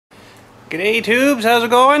G'day tubes, how's it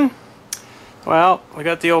going? Well, we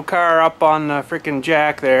got the old car up on the freaking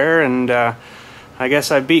jack there, and I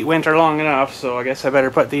guess I beat winter long enough, so I guess I better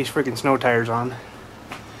put these freaking snow tires on.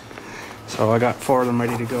 So I got 4 of them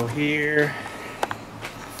ready to go here.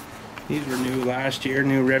 These were new last year,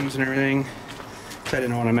 new rims and everything. So I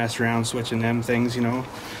didn't want to mess around switching them things, you know.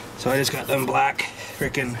 So I just got them black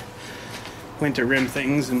freaking winter rim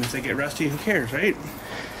things, and if they get rusty, who cares, right?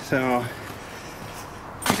 So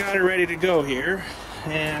I got her ready to go here,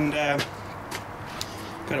 and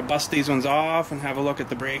gotta bust these ones off and have a look at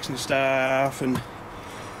the brakes and stuff and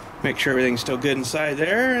make sure everything's still good inside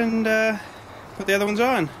there, and put the other ones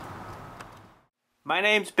on. My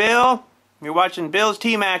name's Bill. You're watching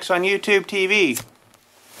BILLSTMAXX on YouTube TV.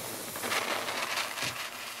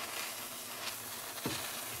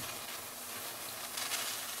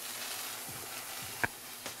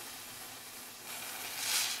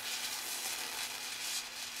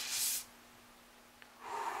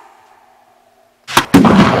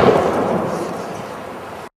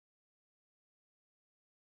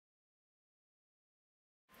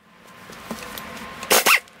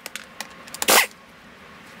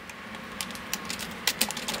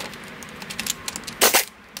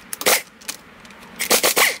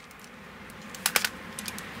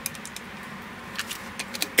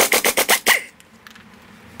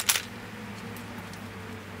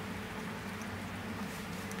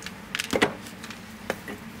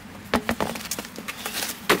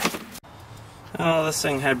 Oh, this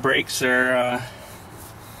thing had brakes there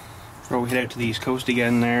before we head out to the East Coast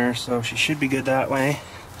again there, so she should be good that way.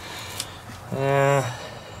 Can't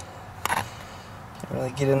really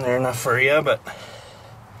get in there enough for you, but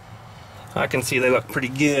I can see they look pretty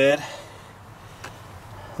good.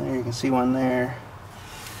 There you can see one there.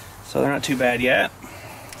 So they're not too bad yet.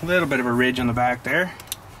 A little bit of a ridge on the back there.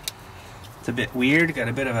 It's a bit weird. Got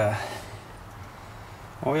a bit of a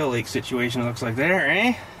oil leak situation, it looks like there,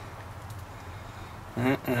 eh?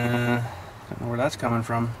 Don't know where that's coming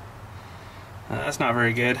from. That's not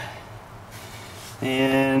very good.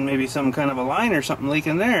 And maybe some kind of a line or something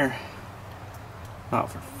leaking there. Oh,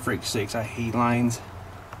 for freak's sakes, I hate lines.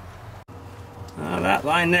 That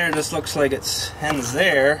line there just looks like it ends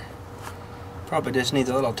there. Probably just needs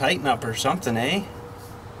a little tighten up or something, eh?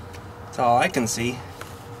 That's all I can see.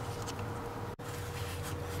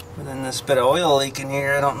 But then this bit of oil leaking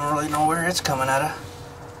here, I don't really know where it's coming out of.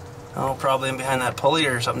 Oh, probably in behind that pulley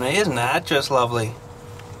or something. Isn't that just lovely?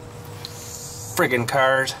 Friggin'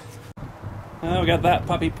 cars. Well, we got that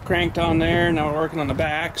puppy cranked on there. Now we're working on the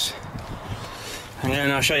backs. And then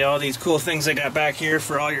I'll show you all these cool things I got back here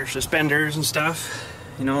for all your suspenders and stuff.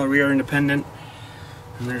 You know, rear independent.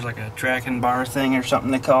 And there's like a tracking bar thing or something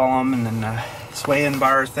they call them. And then a swaying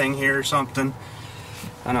bar thing here or something.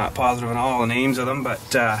 I'm not positive on all the names of them,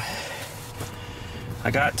 but I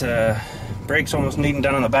got brakes almost needing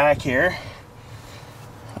done on the back here.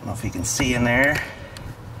 I don't know if you can see in there.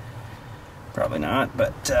 Probably not,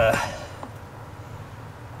 but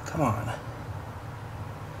come on.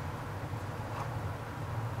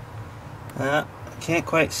 I can't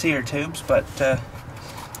quite see her tubes, but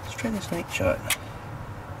let's try this night shot.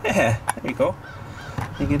 Yeah, there you go.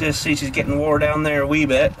 You can just see she's getting wore down there a wee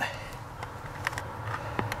bit.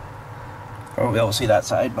 Probably able to see that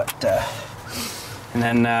side, but and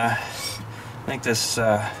then I think this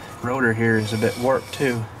rotor here is a bit warped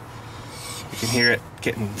too. You can hear it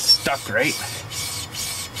getting stuck, right?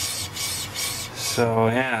 So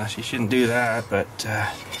yeah, she shouldn't do that, but the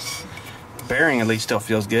bearing at least still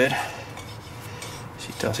feels good.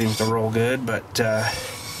 She still seems to roll good, but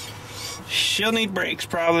she'll need brakes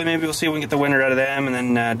probably. Maybe we'll see if we can get the winter out of them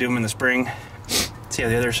and then do them in the spring. See how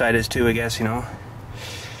the other side is too, I guess, you know.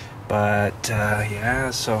 But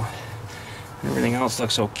yeah, so everything else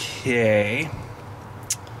looks okay.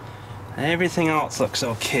 Everything else looks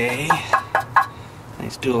okay.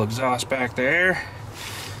 Nice dual exhaust back there.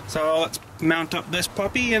 So let's mount up this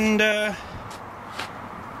puppy and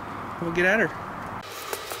we'll get at her.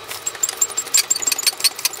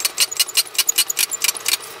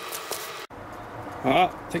 Oh,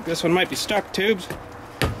 I think this one might be stuck, tubes.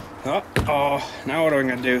 Oh, now what am I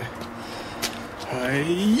gonna do?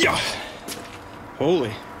 Hiya!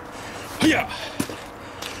 Holy. Hiya!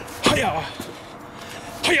 Hiya!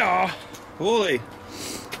 Hiya! Holy.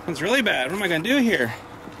 That's really bad. What am I going to do here?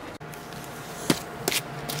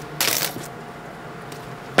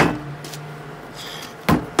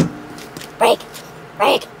 Brake!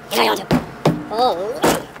 Brake! You know you want to. Oh!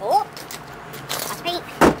 Oh! That's me!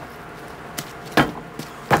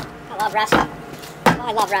 I love rust. Oh,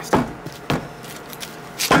 I love rust.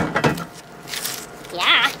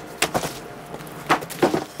 Yeah!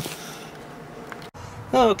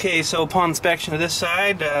 Okay, so upon inspection of this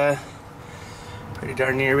side, pretty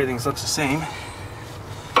darn near everything looks the same.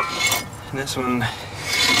 And this one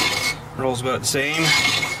rolls about the same.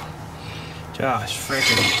 Josh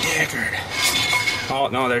frickin' Dickard. Oh,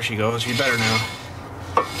 no, there she goes. You better now.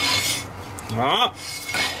 Oh.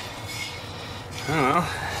 Oh well.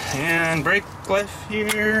 And brake lift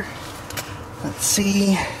here. Let's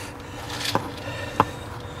see.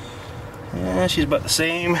 Yeah, she's about the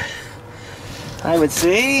same, I would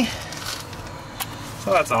say.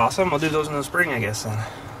 So that's awesome. We'll do those in the spring, I guess, then.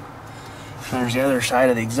 There's the other side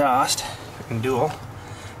of the exhaust. Freaking dual.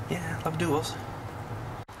 Yeah, love duals.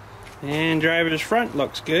 And driver's front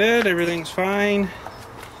looks good. Everything's fine.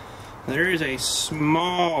 There is a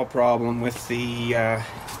small problem with the,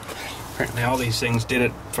 apparently all these things did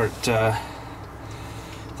it for the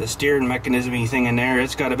steering mechanism-y thing in there.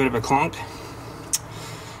 It's got a bit of a clunk.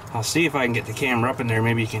 I'll see if I can get the camera up in there.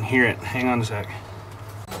 Maybe you can hear it. Hang on a sec.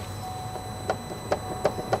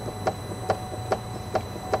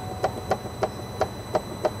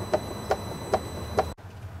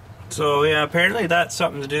 So yeah, apparently that's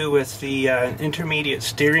something to do with the intermediate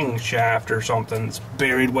steering shaft or something. It's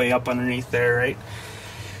buried way up underneath there, right?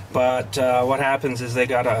 But what happens is they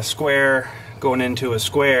got a square going into a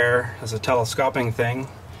square as a telescoping thing,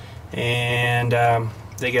 and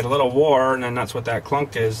they get a little war, and then that's what that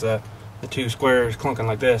clunk is. The two squares clunking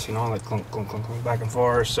like this, you know, like clunk, clunk, clunk, clunk, back and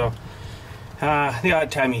forth. So the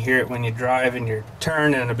odd time you hear it when you drive and you're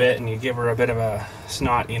turning a bit and you give her a bit of a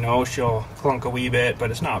snot, you know, she'll clunk a wee bit,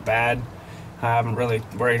 but it's not bad. I haven't really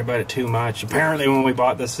worried about it too much. Apparently when we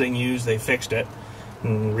bought this thing used, they fixed it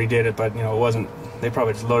and redid it, but you know, it wasn't, they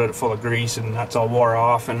probably just loaded it full of grease and that's all wore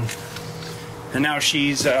off, and now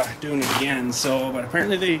she's doing it again. So, but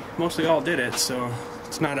apparently they mostly all did it, so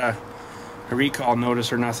it's not a recall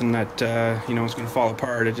notice or nothing that you know, it's going to fall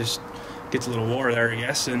apart. It just gets a little war there, I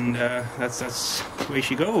guess, and that's the way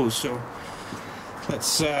she goes. So let's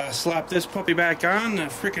slap this puppy back on. The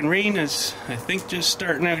frickin' rain is, I think, just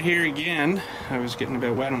starting out here again. I was getting a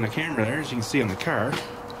bit wet on the camera there, as you can see on the car.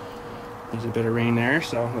 There's a bit of rain there,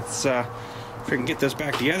 so let's frickin' get this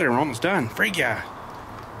back together. We're almost done. Frig ya!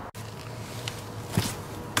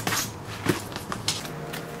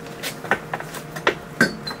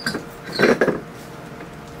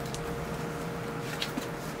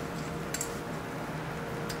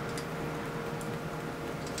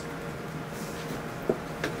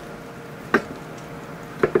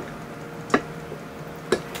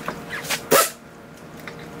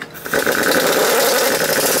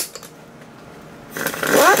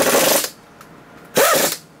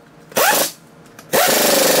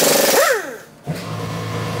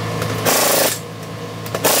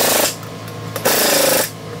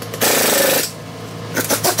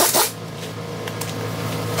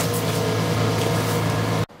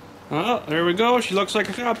 Well, there we go. She looks like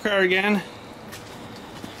a cop car again.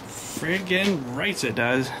 Friggin' rights it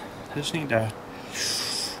does. I just need a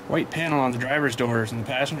white panel on the driver's doors and the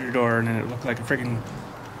passenger door, and then it looked like a friggin'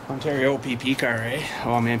 Ontario PP car, eh?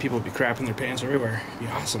 Oh man, people would be crapping their pants everywhere. It'd be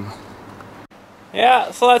awesome.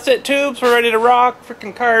 Yeah, so that's it, tubes. We're ready to rock.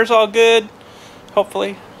 Frickin' car's all good.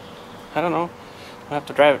 Hopefully. I don't know. I'll have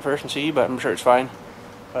to drive it first and see, but I'm sure it's fine.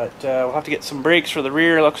 But we'll have to get some brakes for the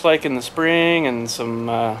rear, looks like, in the spring, and some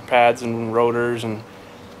pads and rotors, and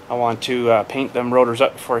I want to paint them rotors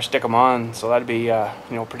up before I stick them on, so that'd be you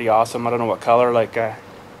know, pretty awesome. I don't know what color, like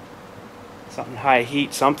something high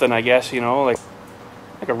heat, something, I guess, you know, like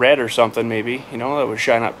a red or something maybe, you know, that would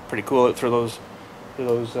shine up pretty cool through those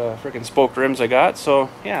freaking spoked rims I got. So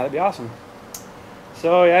yeah, that'd be awesome.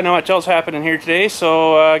 So yeah, not much else happening here today,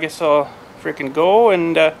 so I guess I'll freaking go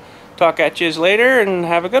and talk at you later, and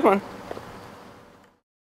have a good one.